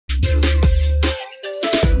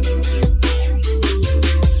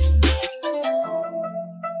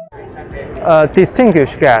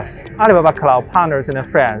Distinguished guests, Alibaba Cloud partners and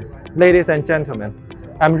friends, ladies and gentlemen,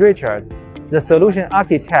 I'm Richard, the solution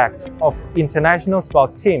architect of International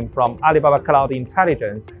Sports Team from Alibaba Cloud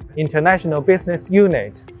Intelligence International Business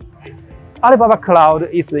Unit. Alibaba Cloud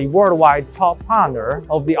is the worldwide top partner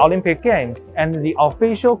of the Olympic Games and the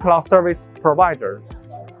official cloud service provider.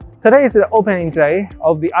 Today is the opening day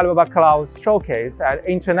of the Alibaba Cloud Showcase at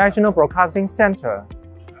International Broadcasting Center.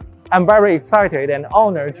 I'm very excited and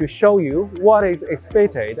honored to show you what is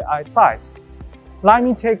expected at site. Let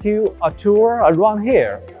me take you a tour around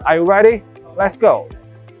here. Are you ready? Let's go!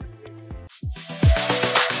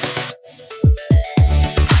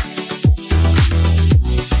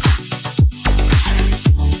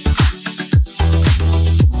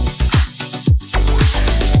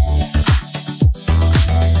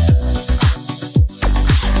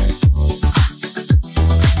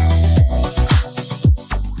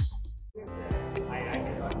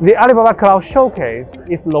 The Alibaba Cloud Showcase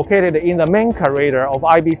is located in the main corridor of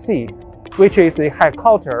IBC, which is the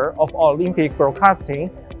headquarters of Olympic broadcasting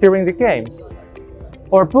during the Games.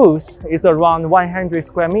 Our booth is around 100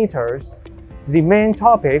 square meters. The main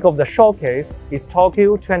topic of the showcase is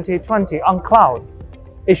Tokyo 2020 on Cloud.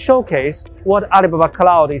 It showcases what Alibaba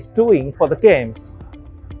Cloud is doing for the Games.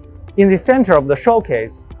 In the center of the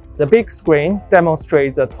showcase, the big screen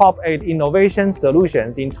demonstrates the top 8 innovation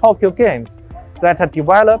solutions in Tokyo Games that are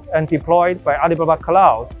developed and deployed by Alibaba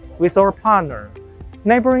Cloud with our partner.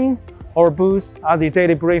 Neighboring our booth are the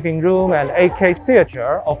daily briefing room and 8K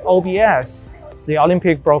theater of OBS, the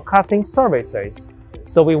Olympic Broadcasting Services.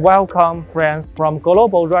 So we welcome friends from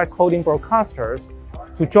global rights holding broadcasters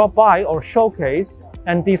to drop by our showcase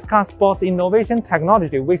and discuss sports innovation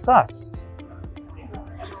technology with us.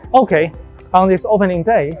 Okay, on this opening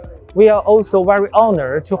day, we are also very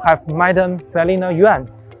honored to have Madam Selina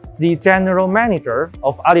Yuan, the General Manager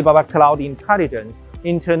of Alibaba Cloud Intelligence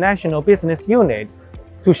International Business Unit,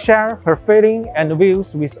 to share her feeling and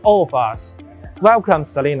views with all of us. Welcome,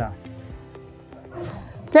 Selina.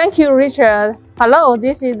 Thank you, Richard. Hello,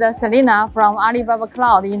 this is Selina from Alibaba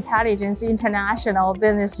Cloud Intelligence International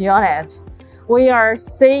Business Unit. We are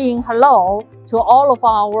saying hello to all of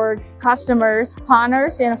our customers,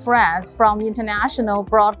 partners, and friends from International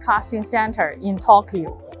Broadcasting Center in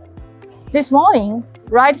Tokyo. This morning,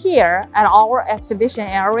 right here at our exhibition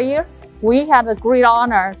area, we had the great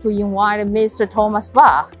honor to invite Mr. Thomas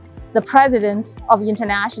Bach, the President of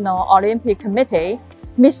International Olympic Committee,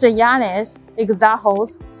 Mr. Yanis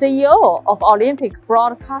Igdahos, CEO of Olympic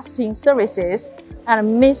Broadcasting Services,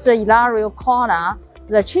 and Mr. Ilario Corna,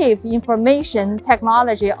 the Chief Information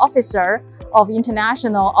Technology Officer of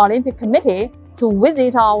International Olympic Committee, to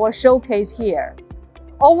visit our showcase here.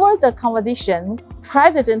 Over the conversation,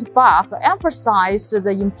 President Bach emphasized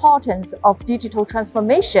the importance of digital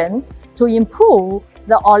transformation to improve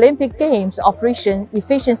the Olympic Games operation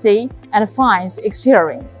efficiency and fans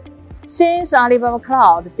experience. Since Alibaba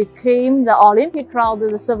Cloud became the Olympic Cloud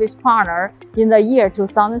service partner in the year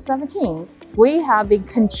 2017, we have been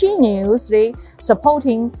continuously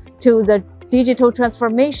supporting to the digital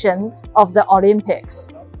transformation of the Olympics.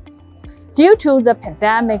 Due to the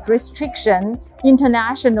pandemic restriction,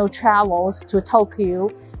 international travels to Tokyo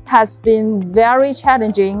has been very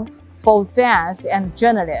challenging for fans and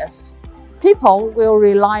journalists. People will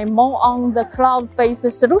rely more on the cloud-based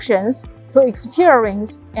solutions to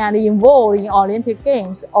experience and involve in Olympic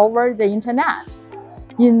Games over the internet.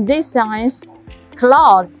 In this sense,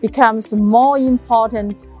 cloud becomes more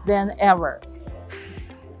important than ever.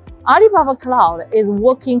 Alibaba Cloud is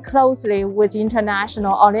working closely with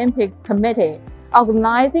International Olympic Committee,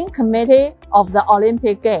 Organizing Committee of the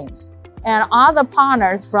Olympic Games, and other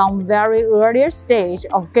partners from very early stage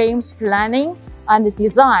of games planning and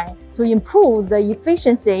design to improve the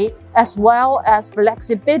efficiency as well as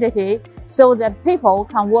flexibility so that people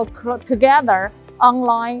can work together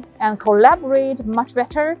online and collaborate much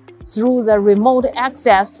better through the remote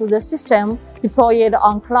access to the system deployed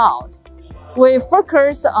on cloud. We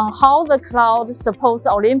focus on how the cloud supports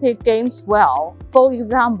Olympic Games well. For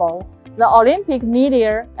example, the Olympic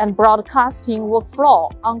media and broadcasting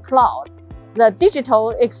workflow on cloud, the digital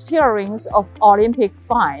experience of Olympic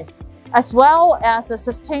fans, as well as the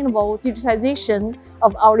sustainable digitization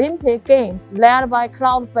of Olympic Games led by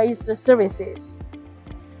cloud-based services.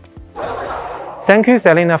 Thank you,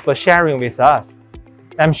 Selina, for sharing with us.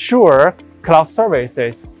 I'm sure cloud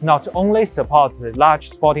services not only support the large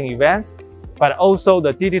sporting events, but also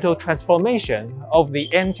the digital transformation of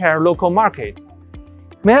the entire local market.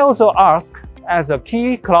 May I also ask, as a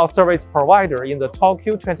key cloud service provider in the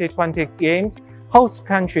Tokyo 2020 Games host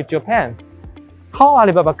country Japan, How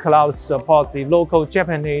Alibaba Cloud supports the local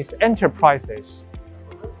Japanese enterprises.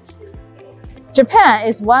 Japan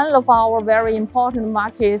is one of our very important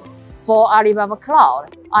markets for Alibaba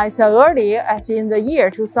Cloud. As early as in the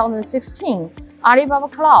year 2016, Alibaba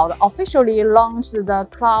Cloud officially launched the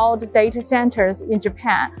cloud data centers in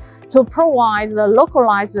Japan to provide the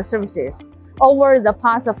localized services. Over the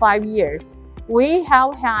past 5 years, we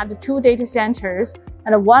have had 2 data centers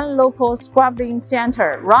and 1 local scrubbing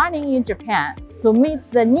center running in Japan to meet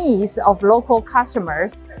the needs of local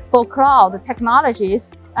customers for cloud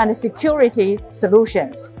technologies and security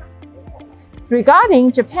solutions.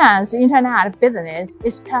 Regarding Japan's internet business,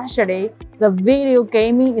 especially the video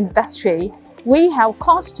gaming industry, we have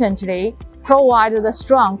constantly provided the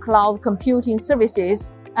strong cloud computing services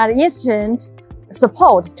and instant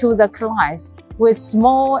support to the clients, with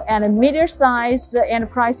small and medium-sized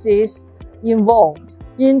enterprises involved.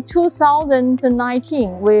 In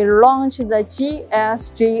 2019, we launched the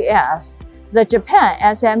GSGS, the Japan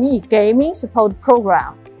SME Gaming Support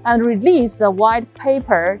Program, and released a white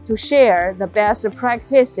paper to share the best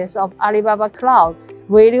practices of Alibaba Cloud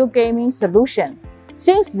video gaming solution.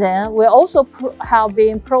 Since then, we also have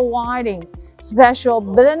been providing special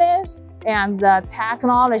business and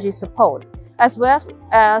technology support, as well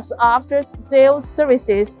as after-sales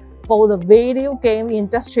services for the video game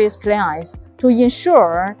industry's clients to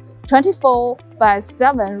ensure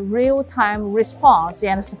 24/7 real-time response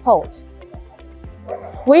and support.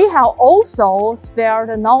 We have also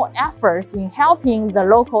spared no efforts in helping the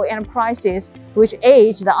local enterprises which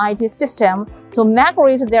age the IT system to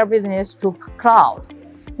migrate their business to cloud,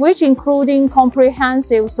 which including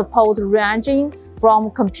comprehensive support ranging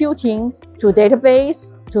from computing to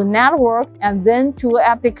database to network and then to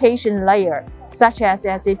application layer, such as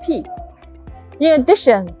SAP. In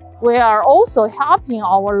addition, we are also helping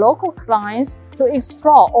our local clients to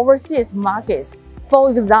explore overseas markets.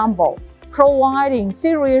 For example, providing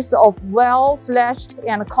series of well-fledged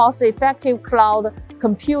and cost-effective cloud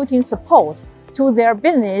computing support to their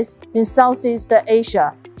business in Southeast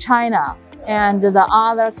Asia, China, and the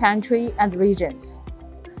other countries and regions.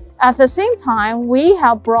 At the same time, we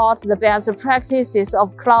have brought the best practices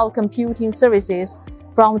of cloud computing services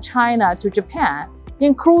from China to Japan,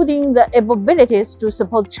 including the abilities to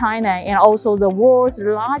support China and also the world's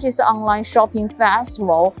largest online shopping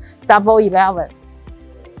festival, Double 11.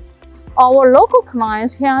 Our local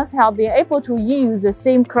clients have been able to use the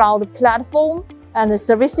same cloud platform and the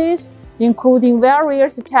services, including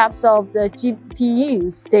various types of the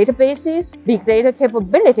GPUs, databases, big data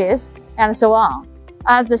capabilities, and so on,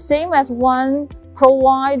 as the same as one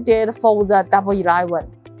provided for the Double 11.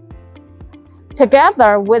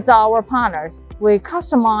 Together with our partners, we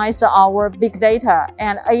customized our big data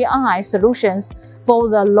and AI solutions for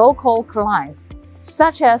the local clients,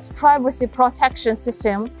 such as privacy protection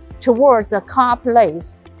system towards the car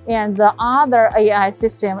place and the other AI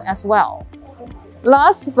system as well.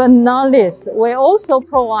 Last but not least, we also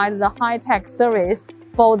provide the high-tech service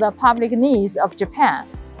for the public needs of Japan.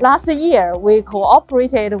 Last year, we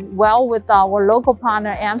cooperated well with our local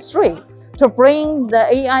partner M3 to bring the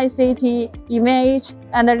AICT image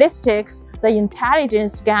analytics, the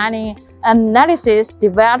intelligence scanning analysis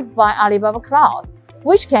developed by Alibaba Cloud,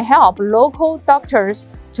 which can help local doctors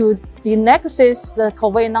to diagnose the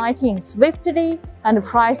COVID-19 swiftly and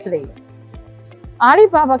precisely.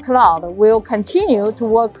 Alibaba Cloud will continue to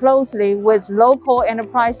work closely with local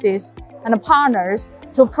enterprises and partners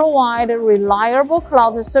to provide reliable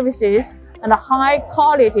cloud services and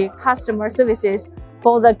high-quality customer services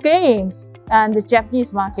for the games and the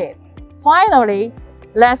Japanese market. Finally,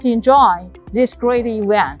 let's enjoy this great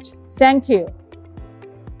event. Thank you.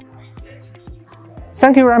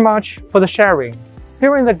 Thank you very much for the sharing.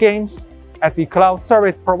 During the games, as a cloud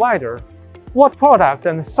service provider, what products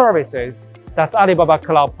and services does Alibaba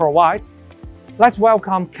Cloud provide? Let's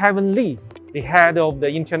welcome Kevin Lee, the head of the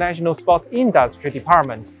International Sports Industry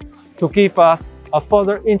Department, to give us a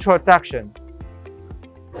further introduction.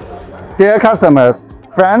 Dear customers,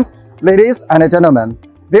 friends, ladies and gentlemen,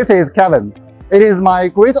 this is Kevin. It is my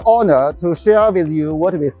great honor to share with you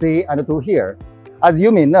what we see and do here. As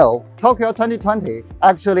you may know, Tokyo 2020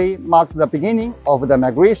 actually marks the beginning of the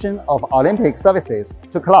migration of Olympic services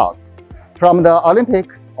to cloud. From the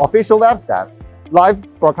Olympic official website, live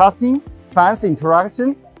broadcasting, fans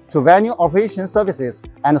interaction, to venue operation services,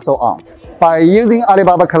 and so on. By using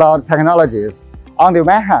Alibaba Cloud technologies, on the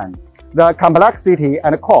one hand, the complexity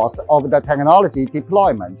and cost of the technology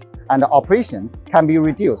deployment and operation can be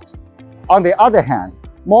reduced. On the other hand,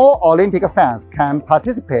 more Olympic fans can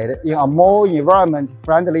participate in a more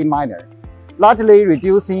environment-friendly manner. largely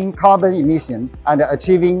reducing carbon emission and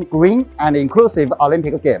achieving green and inclusive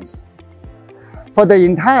Olympic Games. For the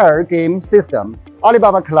entire game system,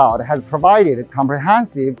 Alibaba Cloud has provided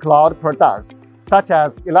comprehensive cloud products such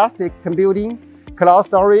as elastic computing, cloud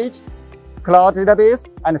storage, cloud database,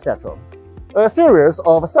 etc. A series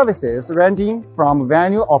of services ranging from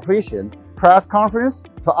venue operation, press conference,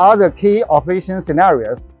 to other key operation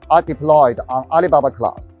scenarios are deployed on Alibaba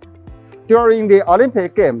Cloud. During the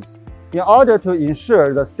Olympic Games, in order to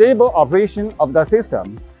ensure the stable operation of the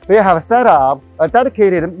system, we have set up a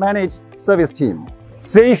dedicated managed service team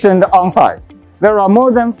stationed on-site. There are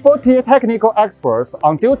more than 40 technical experts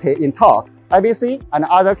on duty in TOC, IBC, and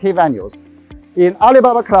other key venues. In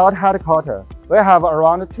Alibaba Cloud headquarters, we have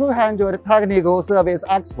around 200 technical service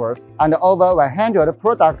experts and over 100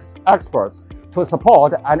 product experts to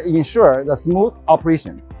support and ensure the smooth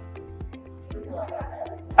operation.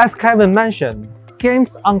 As Kevin mentioned,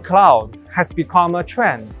 games on cloud has become a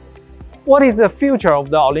trend. What is the future of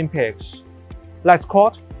the Olympics? Let's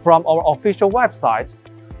quote from our official website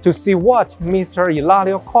to see what Mr.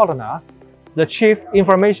 Ilario Colonna, the Chief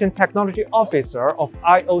Information Technology Officer of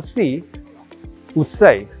IOC, would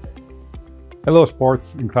say. Hello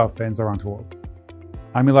sports and cloud fans around the world.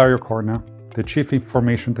 I'm Ilario Colonna, the Chief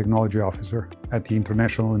Information Technology Officer at the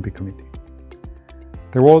International Olympic Committee.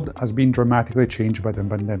 The world has been dramatically changed by the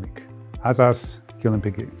pandemic, as has the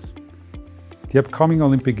Olympic Games. The upcoming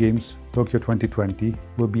Olympic Games, Tokyo 2020,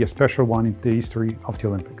 will be a special one in the history of the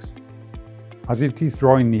Olympics. As it is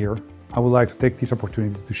drawing near, I would like to take this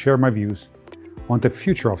opportunity to share my views on the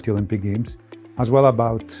future of the Olympic Games, as well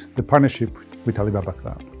about the partnership with Alibaba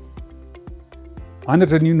Cloud. Under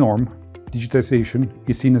the new norm, digitization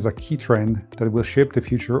is seen as a key trend that will shape the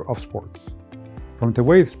future of sports, from the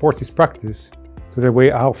way sport is practiced to the way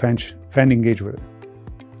how fans engage with it.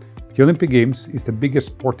 The Olympic Games is the biggest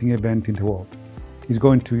sporting event in the world. It's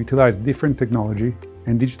going to utilize different technology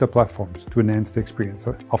and digital platforms to enhance the experience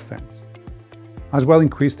of fans, as well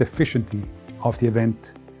increase the efficiency of the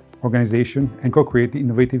event organization and co-create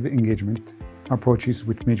innovative engagement approaches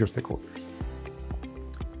with major stakeholders.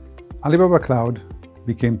 Alibaba Cloud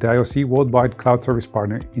became the IOC Worldwide Cloud Service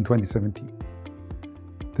Partner in 2017.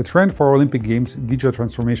 The trend for Olympic Games digital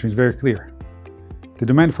transformation is very clear. The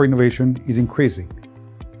demand for innovation is increasing.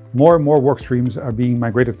 More and more work streams are being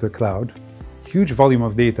migrated to the cloud. Huge volume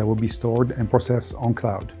of data will be stored and processed on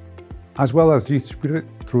cloud, as well as distributed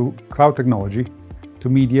through cloud technology to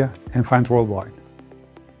media and fans worldwide.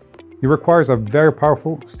 It requires a very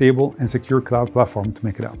powerful, stable, and secure cloud platform to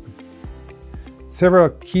make it happen. Several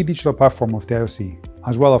key digital platforms of the IOC,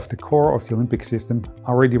 as well as the core of the Olympic system,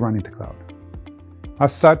 already run in the cloud.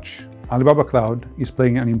 As such, Alibaba Cloud is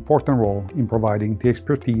playing an important role in providing the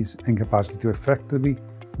expertise and capacity to effectively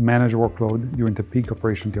manage workload during the peak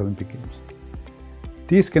operation of the Olympic Games.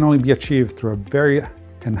 This can only be achieved through a very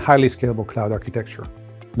and highly scalable cloud architecture,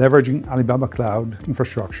 leveraging Alibaba Cloud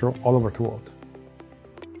infrastructure all over the world.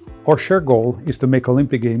 Our shared goal is to make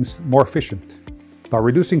Olympic Games more efficient by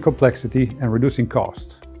reducing complexity and reducing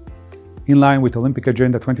cost, in line with Olympic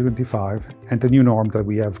Agenda 2025 and the new norm that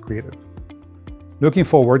we have created. Looking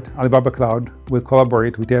forward, Alibaba Cloud will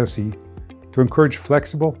collaborate with the IOC to encourage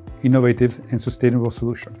flexible, innovative, and sustainable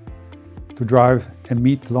solutions to drive and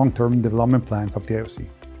meet long-term development plans of the IOC,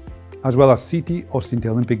 as well as city hosting the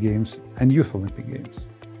Olympic Games and Youth Olympic Games.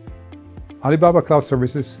 Alibaba Cloud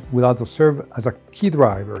Services will also serve as a key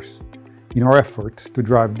drivers in our effort to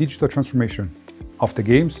drive digital transformation of the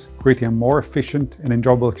Games, creating a more efficient and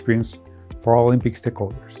enjoyable experience for all Olympic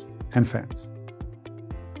stakeholders and fans.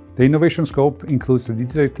 The innovation scope includes the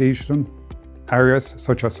digitalization areas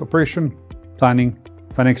such as operation, planning,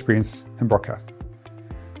 fan experience, and broadcasting.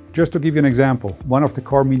 Just to give you an example, one of the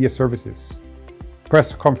core media services,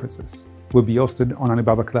 press conferences, will be hosted on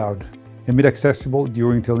Alibaba Cloud and made accessible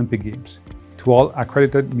during the Olympic Games to all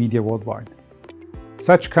accredited media worldwide.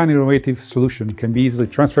 Such kind of innovative solution can be easily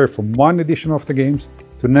transferred from one edition of the Games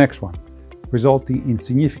to the next one, resulting in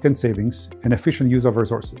significant savings and efficient use of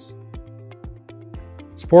resources.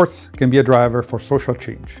 Sports can be a driver for social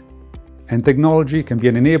change, and technology can be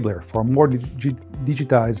an enabler for a more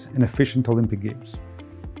digitized and efficient Olympic Games.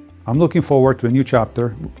 I'm looking forward to a new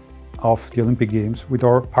chapter of the Olympic Games with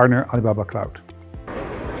our partner Alibaba Cloud.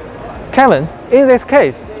 Kevin, in this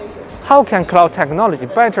case, how can cloud technology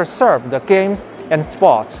better serve the games and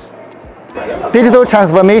sports? Digital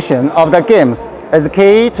transformation of the Games is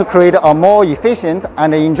key to create a more efficient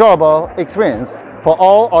and enjoyable experience for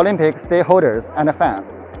all Olympic stakeholders and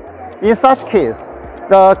fans. In such case,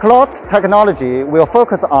 the cloud technology will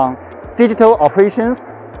focus on digital operations,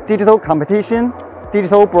 digital competition,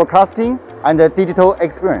 digital broadcasting, and digital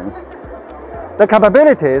experience. The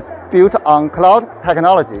capabilities built on cloud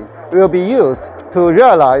technology will be used to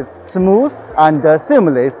realize smooth and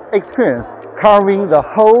seamless experience covering the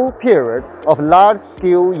whole period of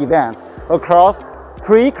large-scale events across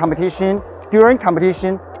pre-competition, during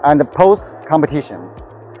competition, and post-competition.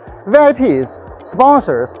 VIPs,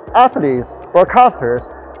 sponsors, athletes, broadcasters,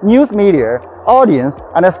 news media, audience,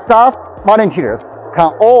 and staff volunteers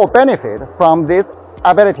can all benefit from these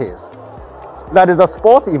abilities. Let the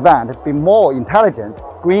sports event be more intelligent,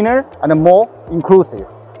 greener, and more inclusive.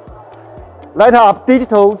 Light up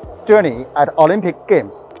digital journey at Olympic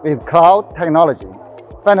Games with cloud technology.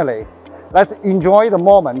 Finally, let's enjoy the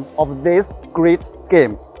moment of these great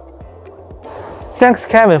games. Thanks,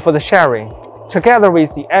 Kevin, for the sharing. Together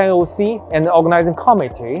with the IOC and the organizing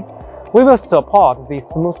committee, we will support the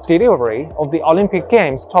smooth delivery of the Olympic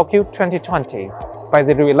Games Tokyo 2020 by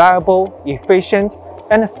the reliable, efficient,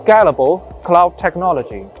 and scalable cloud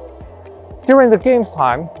technology. During the Games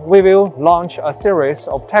time, we will launch a series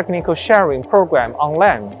of technical sharing program on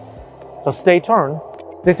LAN. So stay tuned.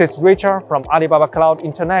 This is Richard from Alibaba Cloud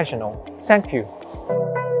International. Thank you.